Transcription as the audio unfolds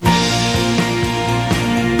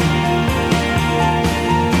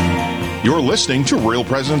You're listening to Real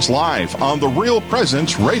Presence Live on the Real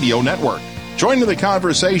Presence Radio Network. Join in the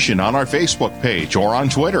conversation on our Facebook page or on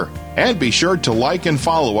Twitter. And be sure to like and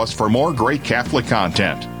follow us for more great Catholic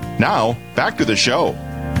content. Now, back to the show.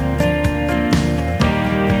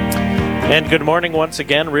 And good morning once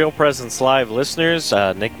again, Real Presence Live listeners.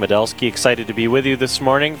 Nick Medelsky, excited to be with you this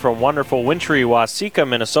morning from wonderful wintry Waseca,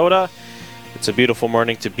 Minnesota. It's a beautiful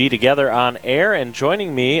morning to be together on air, and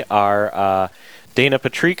joining me are Dana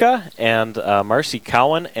Petrika and Marcy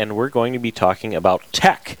Cowan, and we're going to be talking about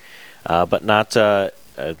tech, but not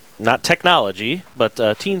technology,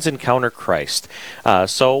 but Teens Encounter Christ.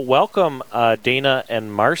 So welcome, Dana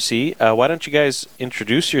and Marcy. Why don't you guys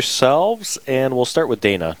introduce yourselves, and we'll start with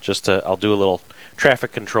Dana. I'll do a little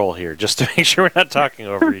traffic control here, just to make sure we're not talking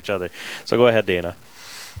over each other. So go ahead, Dana.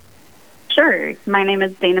 Sure. My name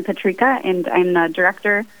is Dana Petrika, and I'm the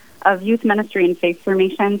Director of Youth Ministry and Faith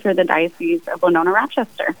Formation for the Diocese of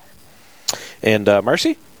Winona-Rochester. And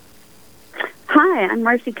Marcy? Hi, I'm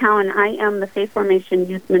Marcy Cowan. I am the Faith Formation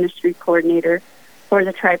Youth Ministry Coordinator for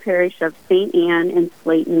the Tri-Parish of St. Anne in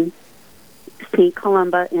Slayton, St.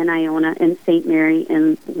 Columba in Iona, and St. Mary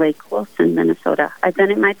in Lake Wilson, Minnesota. I've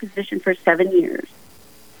been in my position for 7 years.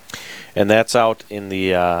 And that's out in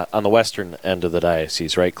the on the western end of the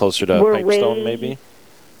diocese, right? Closer to Pipestone, maybe?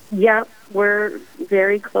 Yep, we're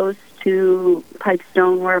very close to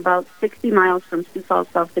Pipestone. We're about 60 miles from Sioux Falls,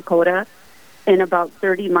 South Dakota, and about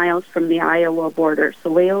 30 miles from the Iowa border,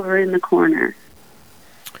 so way over in the corner.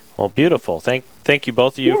 Well, beautiful. Thank you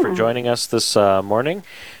both of you for joining us this morning.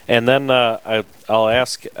 And then I'll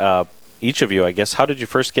ask each of you, I guess, how did you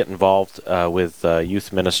first get involved with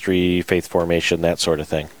youth ministry, faith formation, that sort of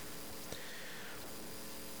thing?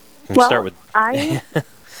 Start with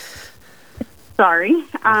Sorry.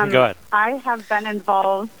 Go ahead. I have been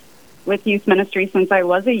involved with youth ministry since I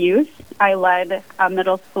was a youth. I led a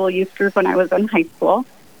middle school youth group when I was in high school.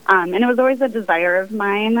 And it was always a desire of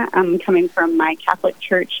mine. Coming from my Catholic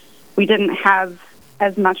church, we didn't have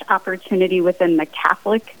as much opportunity within the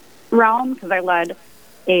Catholic realm because I led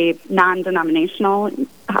a non-denominational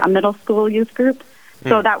middle school youth group.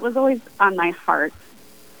 So that was always on my heart.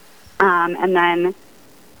 And then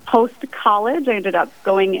post-college, I ended up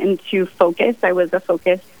going into Focus. I was a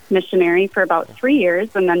Focus missionary for about 3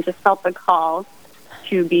 years and then just felt the call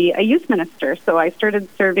to be a youth minister. So I started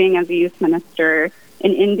serving as a youth minister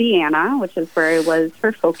in Indiana, which is where I was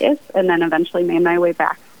for Focus, and then eventually made my way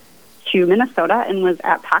back to Minnesota and was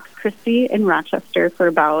at Pax Christi in Rochester for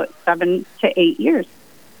about 7 to 8 years.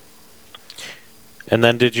 And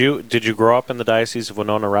then did you grow up in the Diocese of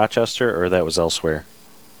Winona-Rochester, or that was elsewhere?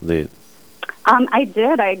 I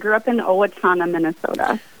did. I grew up in Owatonna,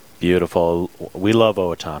 Minnesota. Beautiful. We love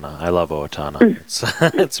Owatonna. I love Owatonna.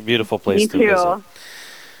 It's a beautiful place to visit.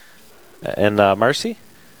 And Marcy,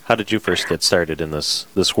 how did you first get started in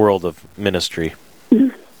this world of ministry?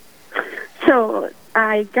 So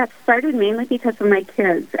I got started mainly because of my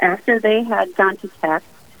kids. After they had gone to Tech,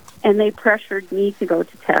 and they pressured me to go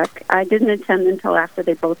to Tech, I didn't attend until after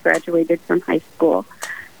they both graduated from high school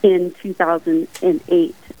in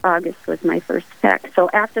 2008. August was my first Tech. So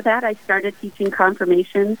after that, I started teaching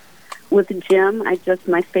confirmations with Jim.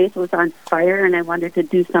 My faith was on fire, and I wanted to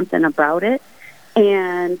do something about it.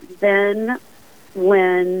 And then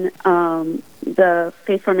when the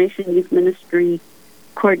Faith Formation Youth Ministry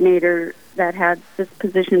coordinator that had this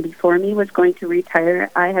position before me was going to retire,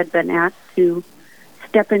 I had been asked to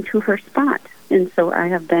step into her spot. And so I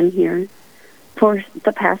have been here for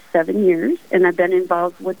the past 7 years, and I've been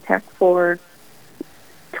involved with Tech for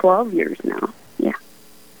 12 years now. Yeah.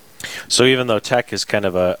 So even though Tech is kind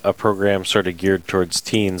of a program sort of geared towards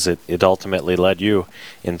teens, it ultimately led you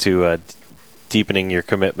into deepening your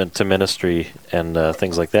commitment to ministry and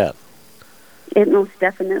things like that. It most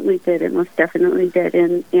definitely did.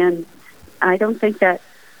 And I don't think that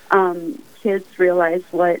kids realize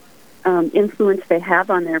what influence they have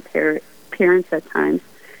on their parents at times.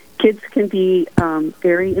 Kids can be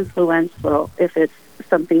very influential if it's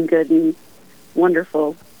something good and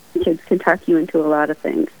wonderful. Kids can talk you into a lot of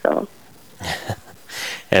things. So,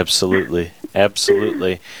 absolutely.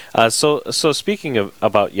 So speaking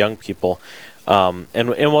about young people, and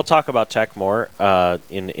we'll talk about Tech more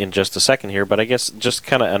in just a second here. But I guess just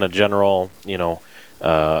kind of on a general,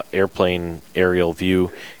 aerial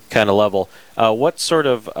view kind of level, what sort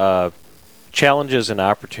of challenges and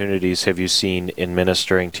opportunities have you seen in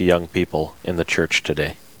ministering to young people in the church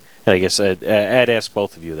today? And I guess I'd ask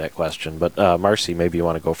both of you that question, but Marcy, maybe you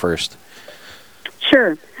want to go first.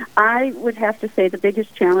 Sure. I would have to say the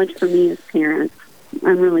biggest challenge for me is parents.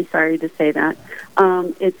 I'm really sorry to say that.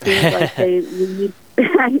 It seems like they need,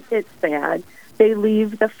 it's sad. they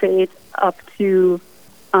leave the faith up to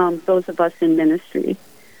those of us in ministry.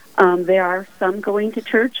 There are some going to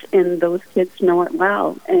church, and those kids know it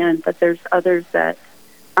well, but there's others that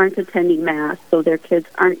aren't attending Mass, so their kids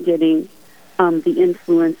aren't getting the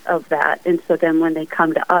influence of that. And so then when they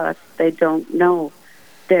come to us, they don't know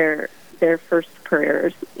their first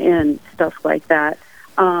prayers and stuff like that.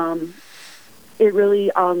 It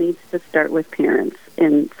really all needs to start with parents,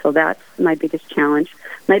 and so that's my biggest challenge.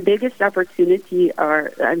 My biggest opportunity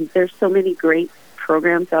there's so many great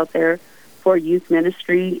programs out there for youth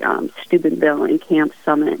ministry, Steubenville and Camp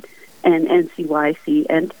Summit and NCYC,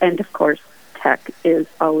 and of course Tech is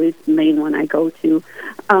always the main one I go to.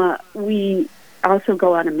 We also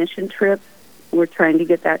go on a mission trip. We're trying to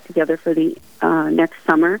get that together for the next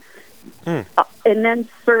summer. And then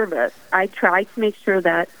service. I try to make sure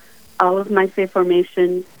that all of my faith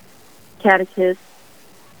formation catechists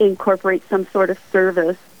incorporate some sort of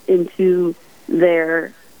service into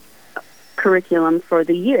their curriculum for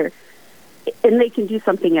the year. And they can do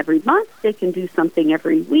something every month. They can do something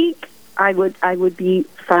every week. I would be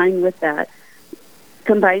fine with that.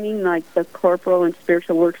 Combining like the corporal and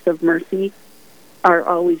spiritual works of mercy are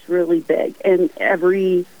always really big. And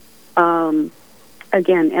every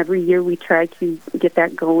year we try to get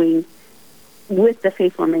that going with the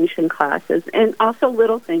faith formation classes, and also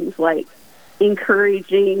little things like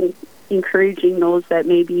encouraging those that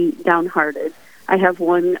may be downhearted. I have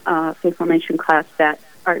one faith formation class that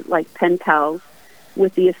are like pen pals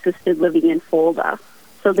with the assisted living in Fulda.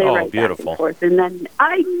 So they write beautiful. Back and forth. And then,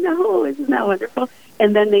 I know, isn't that wonderful?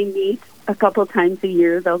 And then they meet a couple times a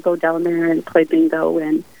year. They'll go down there and play bingo,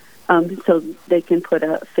 and so they can put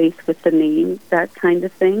a face with the name, that kind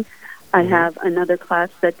of thing. I have another class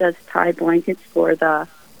that does tie blankets for the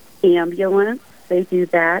ambulance. They do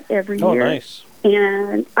that every year. Oh, nice.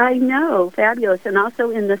 And I know, fabulous. And also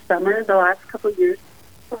in the summer, the last couple of years,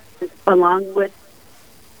 along with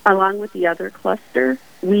the other cluster,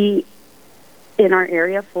 we, in our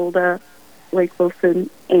area, Fulda, Lake Wilson,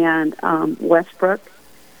 and Westbrook,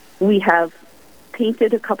 we have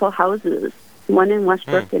painted a couple houses, one in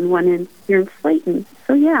Westbrook and one here in Slayton.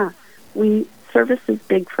 So, yeah, service is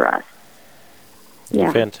big for us. Yeah,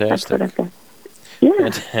 fantastic. That's what I've got. Yeah.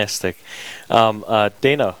 Fantastic.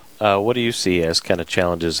 Dana, what do you see as kind of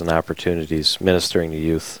challenges and opportunities ministering to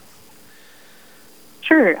youth?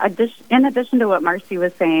 Sure. In addition to what Marcy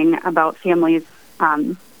was saying about families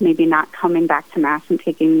maybe not coming back to Mass and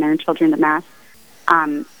taking their children to Mass,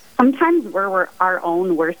 sometimes we're our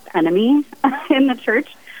own worst enemy in the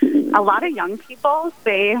church. A lot of young people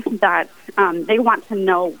say that they want to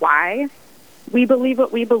know why we believe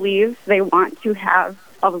what we believe. They want to have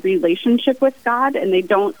a relationship with God, and they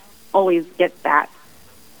don't always get that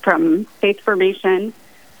from faith formation.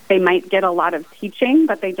 They might get a lot of teaching,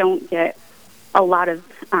 but they don't get a lot of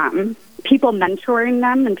people mentoring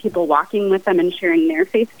them and people walking with them and sharing their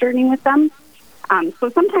faith journey with them. So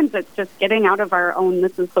sometimes it's just getting out of our own,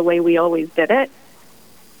 this is the way we always did it,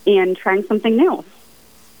 and trying something new.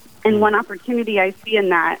 And one opportunity I see in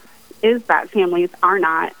that is that families are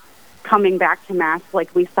not coming back to Mass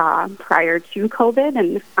like we saw prior to COVID.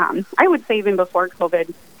 And I would say even before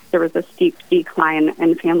COVID, there was a steep decline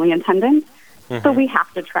in family attendance. So we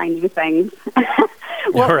have to try new things.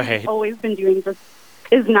 What we've always been doing just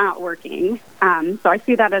is not working. So I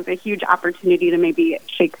see that as a huge opportunity to maybe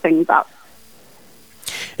shake things up.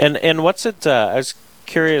 And what's it, I was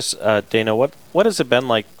curious, Dana, what has it been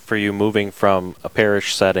like for you moving from a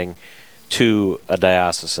parish setting to a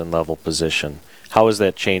diocesan level position? How has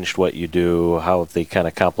that changed what you do? How have they kind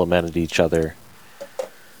of complemented each other?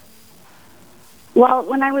 Well,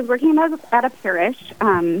 when I was working at a parish,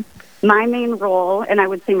 my main role, and I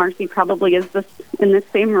would say Marcy probably is in the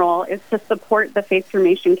same role, is to support the faith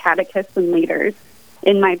formation catechists and leaders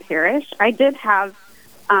in my parish. I did have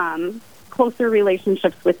closer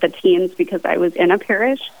relationships with the teens because I was in a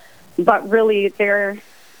parish, but really there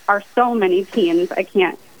are so many teens, I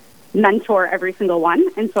can't mentor every single one.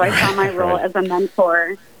 And so I saw my role as a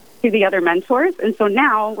mentor to the other mentors. And so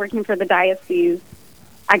now, working for the diocese,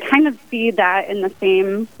 I kind of see that in the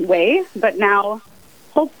same way, but now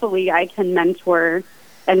hopefully I can mentor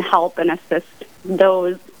and help and assist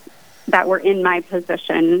those that were in my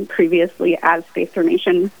position previously as faith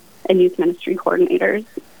formation and youth ministry coordinators.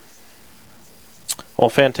 Well,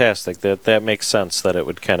 fantastic. That makes sense that it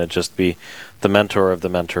would kind of just be the mentor of the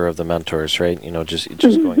mentor of the mentors, right? You know, just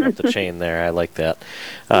going up the chain there. I like that.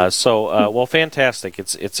 Well, fantastic.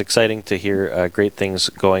 It's exciting to hear great things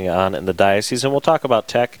going on in the diocese, and we'll talk about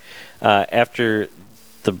tech after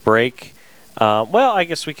the break. Well, I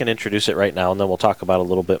guess we can introduce it right now, and then we'll talk about it a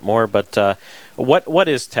little bit more. But what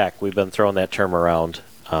is tech? We've been throwing that term around.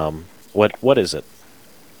 What is it?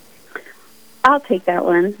 I'll take that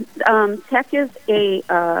one. Tech is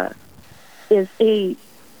a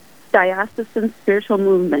diocesan spiritual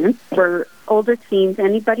movement for older teens,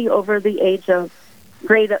 anybody over grade 10.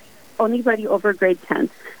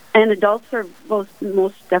 And adults are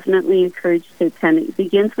most definitely encouraged to attend. It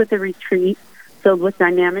begins with a retreat filled with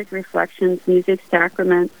dynamic reflections, music,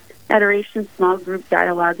 sacraments, adoration, small group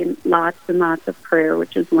dialogue, and lots of prayer,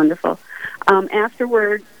 which is wonderful.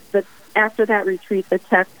 After that retreat, the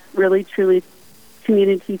tech really, truly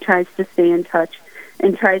community tries to stay in touch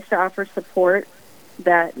and tries to offer support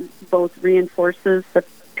that both reinforces the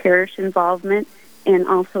parish involvement and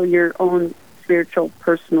also your own spiritual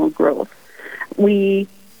personal growth.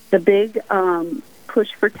 The big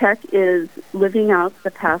push for tech is living out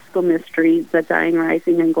the Paschal mystery, the dying,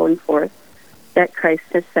 rising, and going forth that Christ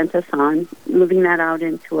has sent us on, living that out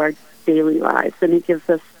into our daily lives, and it gives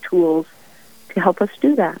us tools to help us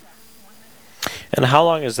do that. And how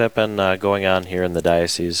long has that been going on here in the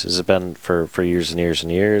diocese? Has it been for years and years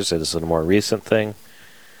and years? Is it a more recent thing?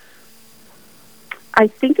 I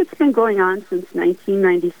think it's been going on since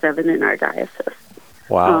 1997 in our diocese.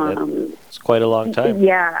 Wow, it's quite a long time.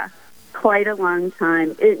 Yeah, quite a long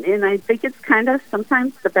time. And I think it's kind of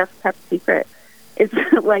sometimes the best kept secret. It's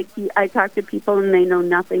like I talk to people and they know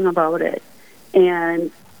nothing about it.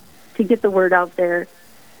 And to get the word out there,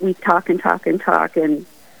 we talk and talk and talk, and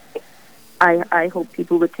I hope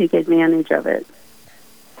people would take advantage of it.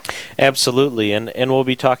 Absolutely, and we'll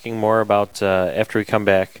be talking more about, after we come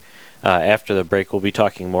back, after the break, we'll be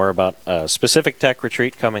talking more about a specific tech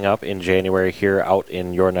retreat coming up in January here out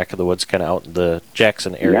in your neck of the woods, kind of out in the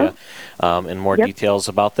Jackson area, and more details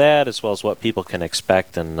about that, as well as what people can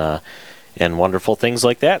expect and wonderful things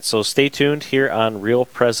like that. So stay tuned here on Real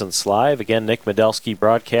Presence Live. Again, Nick Medelski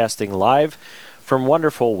broadcasting live from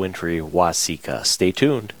wonderful wintry Waseca. Stay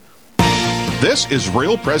tuned. This is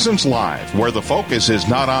Real Presence Live, where the focus is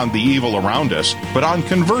not on the evil around us, but on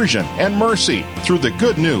conversion and mercy through the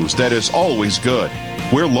good news that is always good.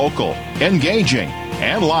 We're local, engaging,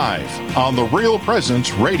 and live on the Real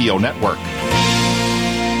Presence Radio Network.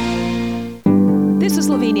 This is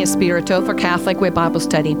Lavinia Spirito for Catholic Way Bible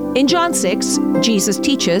Study. In John 6, Jesus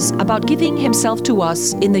teaches about giving himself to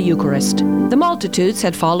us in the Eucharist. The multitudes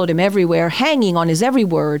had followed him everywhere, hanging on his every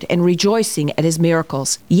word and rejoicing at his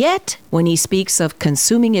miracles. Yet, when he speaks of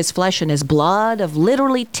consuming his flesh and his blood, of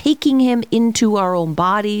literally taking him into our own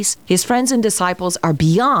bodies, his friends and disciples are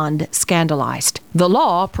beyond scandalized. The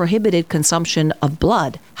law prohibited consumption of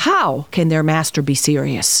blood. How can their master be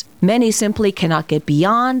serious? Many simply cannot get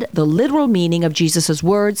beyond the literal meaning of Jesus'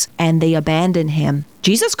 words, and they abandon him.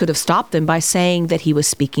 Jesus could have stopped them by saying that he was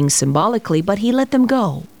speaking symbolically, but he let them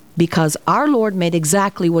go, because our Lord made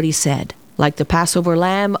exactly what he said. Like the Passover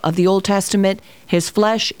lamb of the Old Testament, his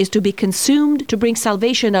flesh is to be consumed to bring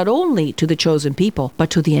salvation not only to the chosen people, but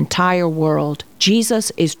to the entire world.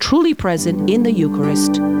 Jesus is truly present in the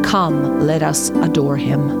Eucharist. Come, let us adore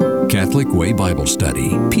him. Catholic Way Bible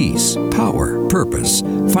Study. Peace, power, purpose.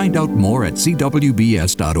 Find out more at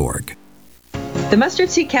cwbs.org. The Mustard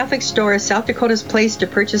Seed Catholic Store is South Dakota's place to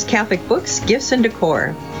purchase Catholic books, gifts, and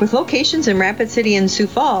decor. With locations in Rapid City and Sioux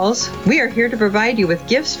Falls, we are here to provide you with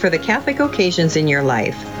gifts for the Catholic occasions in your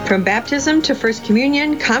life. From baptism to First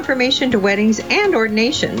Communion, confirmation to weddings and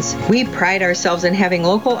ordinations, we pride ourselves in having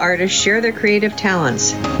local artists share their creative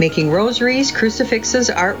talents, making rosaries, crucifixes,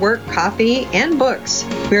 artwork, coffee, and books.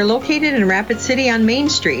 We are located in Rapid City on Main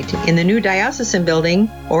Street, in the new Diocesan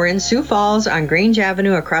Building, or in Sioux Falls on Grange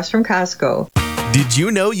Avenue across from Costco. Did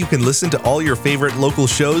you know you can listen to all your favorite local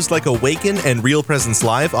shows like Awaken and Real Presence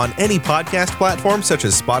Live on any podcast platform such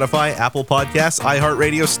as Spotify, Apple Podcasts,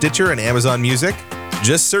 iHeartRadio, Stitcher, and Amazon Music?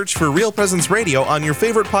 Just search for Real Presence Radio on your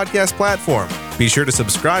favorite podcast platform. Be sure to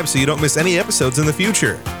subscribe so you don't miss any episodes in the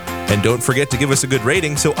future. And don't forget to give us a good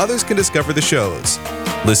rating so others can discover the shows.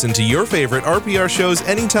 Listen to your favorite RPR shows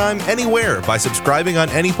anytime, anywhere by subscribing on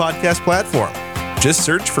any podcast platform. Just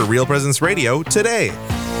search for Real Presence Radio today.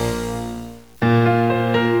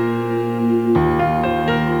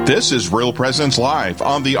 This is Real Presence Live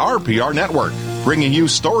on the RPR Network, bringing you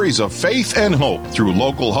stories of faith and hope through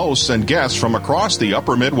local hosts and guests from across the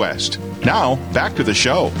upper Midwest. Now, back to the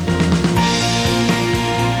show.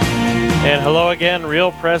 And hello again,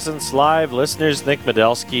 Real Presence Live listeners. Nick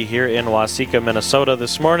Medelski here in Waseca, Minnesota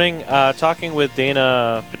this morning, talking with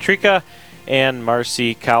Dana Petrika and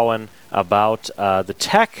Marcy Cowan about the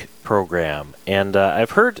TECH program. And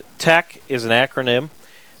I've heard TECH is an acronym,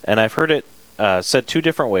 and I've heard it said two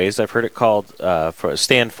different ways. I've heard it called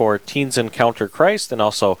stand for Teens Encounter Christ and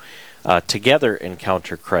also Together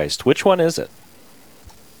Encounter Christ. Which one is it?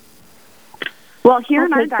 Well, here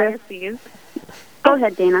in our diocese... Go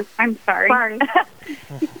ahead, Dana. I'm sorry.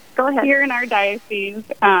 Go ahead. Here in our diocese,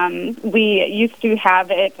 we used to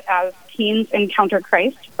have it as Teens Encounter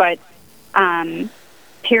Christ, but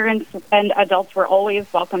parents and adults were always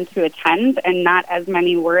welcome to attend, and not as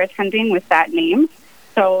many were attending with that name.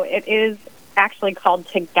 So it is actually called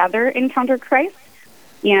Together Encounter Christ,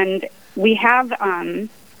 and we have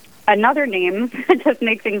another name to just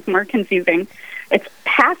make things more confusing. It's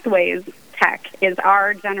Pathways Tech is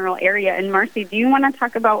our general area. And Marcy, do you want to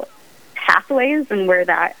talk about Pathways and where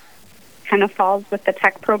that kind of falls with the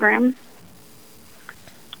tech program?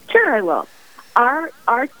 Sure, I will.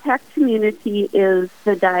 Our tech community is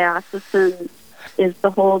the diocesan, is the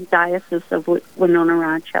whole diocese of Winona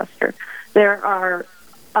Rochester. There are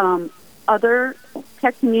other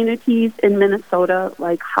tech communities in Minnesota,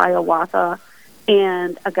 like Hiawatha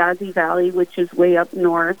and Agassiz Valley, which is way up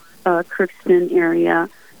north, Crookston area.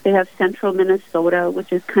 They have Central Minnesota,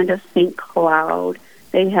 which is kind of St. Cloud.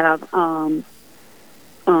 They have, can't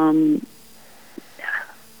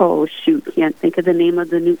think of the name of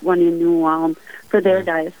the new one in New Ulm for their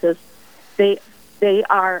diocese. They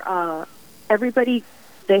are everybody.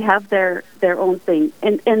 They have their own thing,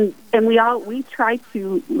 and we try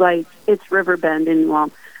to, like, it's Riverbend in New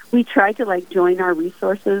Ulm. We try to, like, join our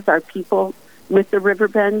resources, our people with the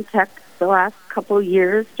Riverbend Tech the last couple of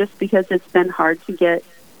years, just because it's been hard to get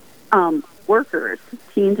workers,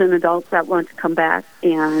 teens and adults that want to come back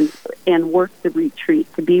and work the retreat,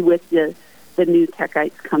 to be with the new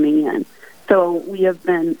techites coming in. So we have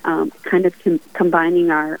been kind of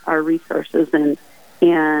combining our resources and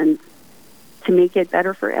to make it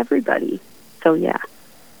better for everybody. So, yeah.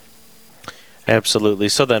 Absolutely.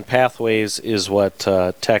 So then Pathways is what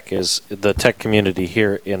the tech community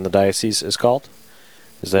here in the diocese is called?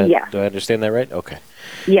 Is that, yeah. Do I understand that right? Okay.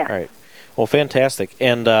 Yeah. All right. Well, fantastic.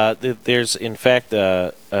 And there's, in fact,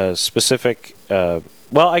 a specific, a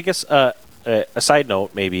side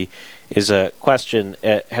note maybe is a question.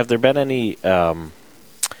 Have there been any,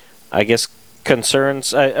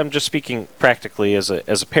 concerns? I'm just speaking practically as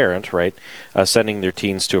a parent, right? Sending their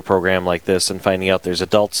teens to a program like this and finding out there's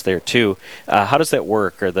adults there too. How does that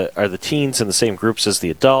work? Are the teens in the same groups as the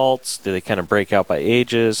adults? Do they kind of break out by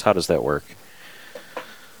ages? How does that work?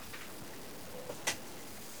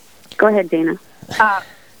 Go ahead, Dana.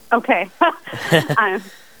 Okay.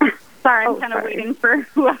 Sorry, I'm kind of waiting for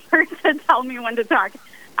whoever to tell me when to talk.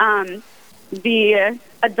 The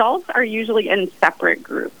adults are usually in separate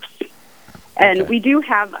groups. And we do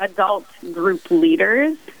have adult group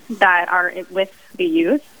leaders that are with the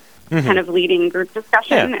youth, kind of leading group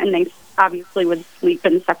discussion, and they obviously would sleep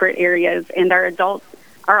in separate areas. And our adults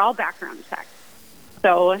are all background checked.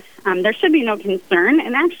 So there should be no concern.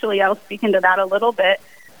 And actually, I'll speak into that a little bit.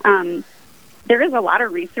 There is a lot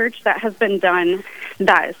of research that has been done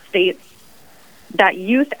that states that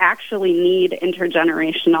youth actually need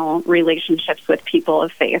intergenerational relationships with people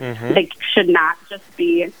of faith. They should not just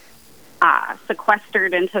be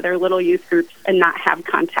sequestered into their little youth groups and not have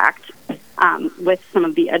contact with some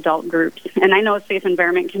of the adult groups. And I know Safe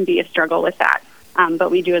Environment can be a struggle with that, but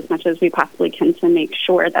we do as much as we possibly can to make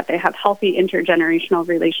sure that they have healthy intergenerational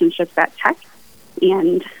relationships at Tech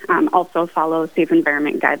and also follow Safe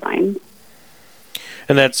Environment guidelines.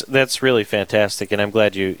 And that's really fantastic, and I'm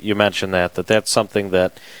glad you mentioned that that's something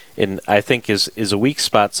that I think is a weak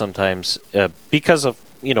spot sometimes because of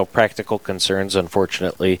practical concerns,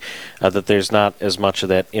 unfortunately, that there's not as much of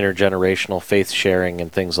that intergenerational faith sharing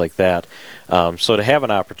and things like that. So to have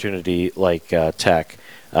an opportunity like Tech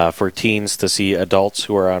for teens to see adults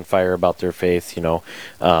who are on fire about their faith,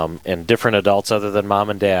 and different adults other than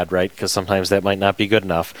mom and dad, right? Because sometimes that might not be good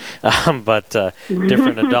enough. But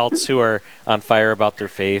different adults who are on fire about their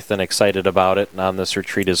faith and excited about it, and on this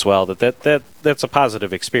retreat as well. That's a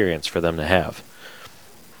positive experience for them to have.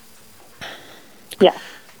 Yeah.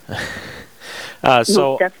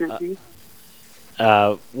 So definitely.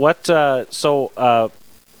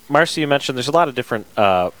 Marcy, you mentioned there's a lot of different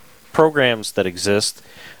programs that exist,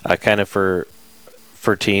 kind of for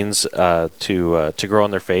teens to grow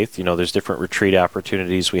in their faith. There's different retreat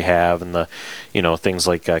opportunities we have, and the things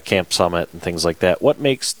like Camp Summit and things like that. What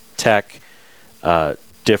makes Tech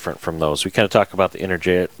different from those? We kind of talk about the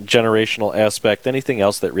intergenerational aspect. Anything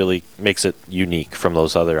else that really makes it unique from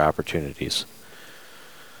those other opportunities?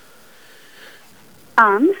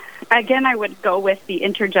 Again, I would go with the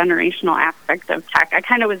intergenerational aspect of Tech. I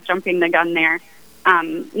kind of was jumping the gun there.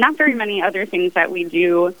 Not very many other things that we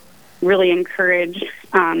do really encourage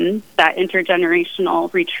that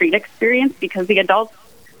intergenerational retreat experience, because the adults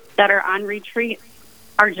that are on retreat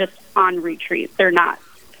are just on retreat. They're not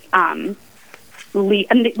and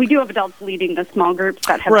we do have adults leading the small groups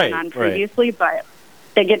that have been on previously, but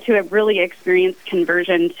they get to really experience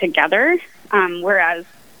conversion together, whereas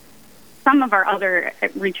some of our other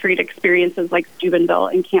retreat experiences like Steubenville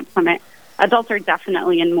and Camp Summit, adults are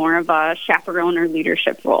definitely in more of a chaperone or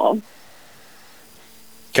leadership role.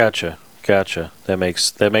 Gotcha. That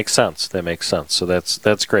makes sense. So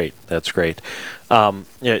that's great.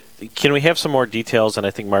 Can we have some more details? And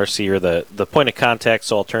I think Marcy, you're the point of contact,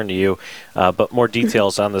 so I'll turn to you. But more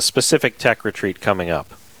details on the specific tech retreat coming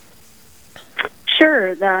up.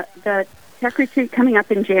 Sure. The tech retreat coming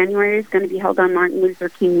up in January is going to be held on Martin Luther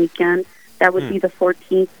King weekend. That would be the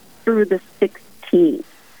 14th through the 16th.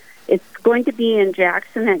 It's going to be in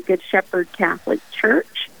Jackson at Good Shepherd Catholic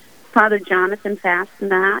Church. Father Jonathan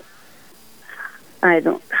Fastenat,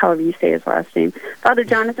 however you say his last name, Father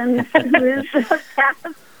Jonathan, who is the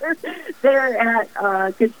pastor there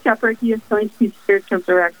at Good Shepherd, he is going to be spiritual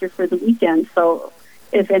director for the weekend. So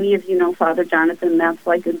if any of you know Father Jonathan, that's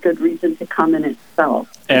like a good reason to come in itself.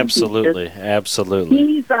 Absolutely.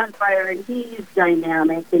 He's on fire, and he's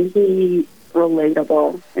dynamic, and he's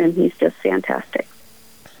relatable, and he's just fantastic.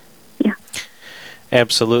 Yeah.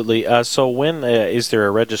 Absolutely. So when is there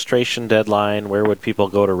a registration deadline? Where would people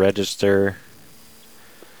go to register?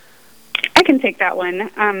 I can take that one.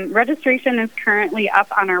 Registration is currently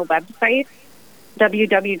up on our website,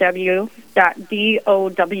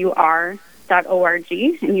 www.dowr.org,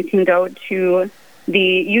 and you can go to the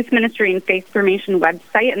Youth Ministry and Faith Formation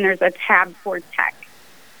website, and there's a tab for tech.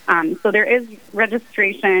 So there is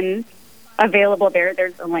registration available there.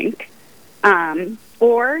 There's a link.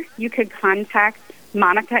 Or you could contact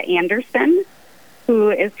Monica Anderson, who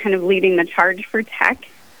is kind of leading the charge for tech.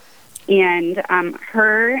 And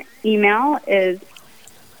her email is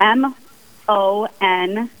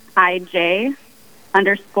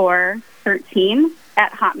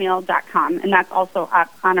monij_13@hotmail.com. And that's also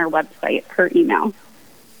up on our website, her email.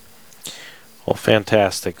 Well,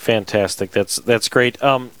 fantastic. That's great.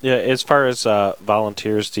 As far as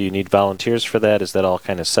volunteers, do you need volunteers for that? Is that all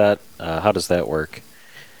kind of set? How does that work?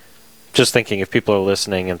 Just thinking, if people are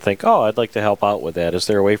listening and think, "Oh, I'd like to help out with that," is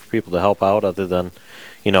there a way for people to help out other than,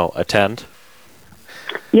 attend?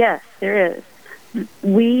 Yes, there is.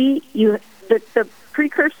 The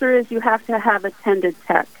precursor is you have to have attended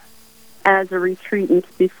tech as a retreatant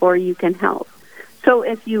before you can help. So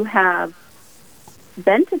if you have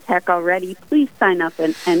been to tech already, please sign up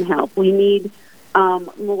and help. We need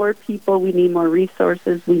more people. We need more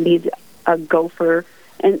resources. We need a gopher.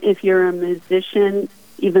 And if you're a musician,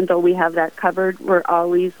 even though we have that covered, we're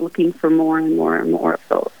always looking for more and more and more of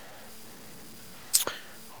those.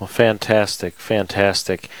 Well, fantastic.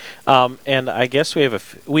 And I guess we have a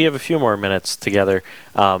few more minutes together.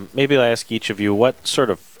 Maybe I'll ask each of you, what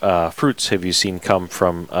sort of fruits have you seen come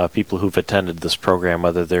from people who've attended this program,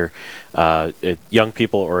 whether they're young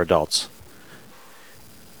people or adults?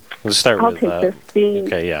 Let's start I'll with. take this.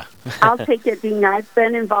 Okay, yeah. I'll take it, being I've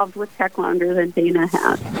been involved with tech longer than Dana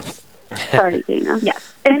has. Sorry, Dana.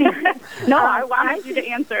 Yes. Anyway, no, I wanted you to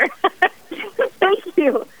answer. Thank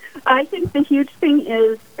you. I think the huge thing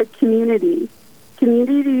is a community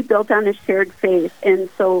built on a shared faith. And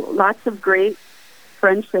so lots of great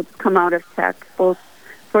friendships come out of tech, both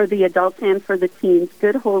for the adults and for the teens.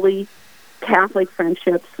 Good, holy Catholic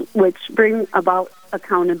friendships, which bring about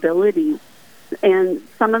accountability. And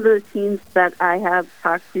some of the teens that I have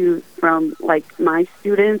talked to, from like my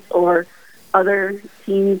students or other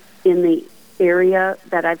teens in the area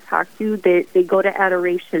that I've talked to, they go to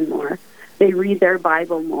adoration more. They read their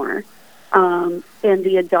Bible more. And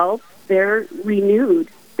the adults, they're renewed.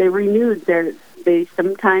 They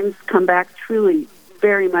sometimes come back truly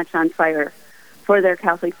very much on fire for their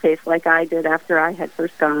Catholic faith, like I did after I had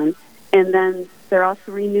first gone. And then they're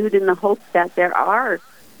also renewed in the hope that there are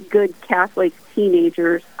good Catholic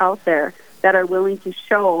teenagers out there that are willing to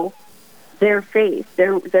show their faith.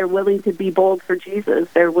 They're willing to be bold for Jesus.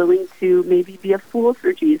 They're willing to maybe be a fool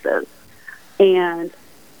for Jesus, and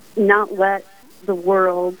not let the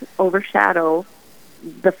world overshadow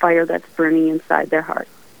the fire that's burning inside their heart.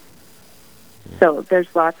 So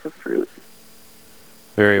there's lots of fruit.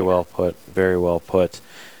 Very well put.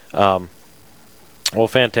 Well,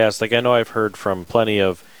 fantastic. I know I've heard from plenty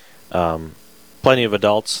of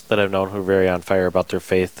adults that I've known who are very on fire about their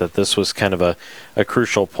faith, that this was kind of a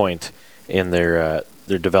crucial point in their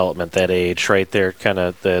development, that age, right there, kind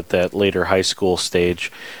of that later high school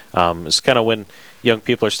stage, is kind of when young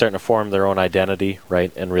people are starting to form their own identity,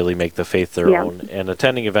 right, and really make the faith their own. And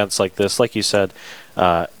attending events like this, like you said,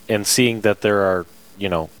 and seeing that there are,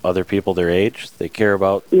 other people their age, they care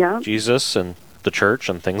about Jesus and the church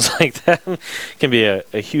and things like that, can be a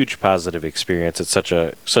huge positive experience. It's such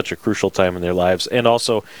a crucial time in their lives. And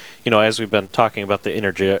also, as we've been talking about the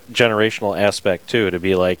intergenerational aspect too, to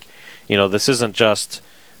be like, this isn't just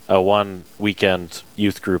a one weekend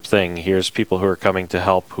youth group thing. Here's people who are coming to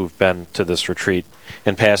help who've been to this retreat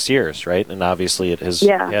in past years, right? And obviously it has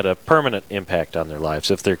had a permanent impact on their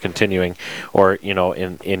lives if they're continuing, or,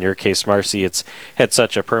 in your case, Marcy, it's had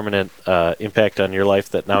such a permanent impact on your life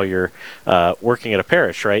that now you're working at a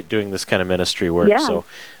parish, right? Doing this kind of ministry work. Yeah, so,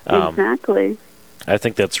 exactly. I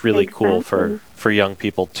think that's really cool for young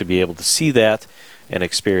people to be able to see that and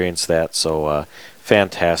experience that. So,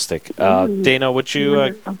 fantastic. Dana, would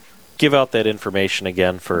you give out that information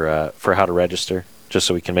again for how to register, just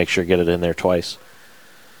so we can make sure to get it in there twice?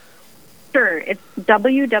 Sure. It's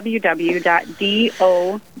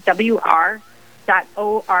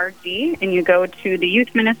www.dowr.org, and you go to the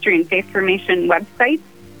Youth Ministry and Faith Formation website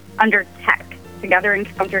under Tech, Together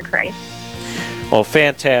Encounter Christ. Well,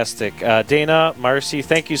 fantastic. Dana, Marcy,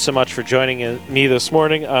 thank you so much for joining me this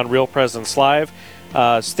morning on Real Presence Live.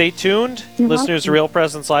 Stay tuned, listeners of Real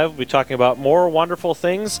Presence Live. We'll be talking about more wonderful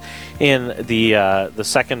things in the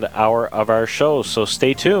second hour of our show, so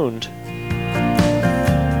stay tuned.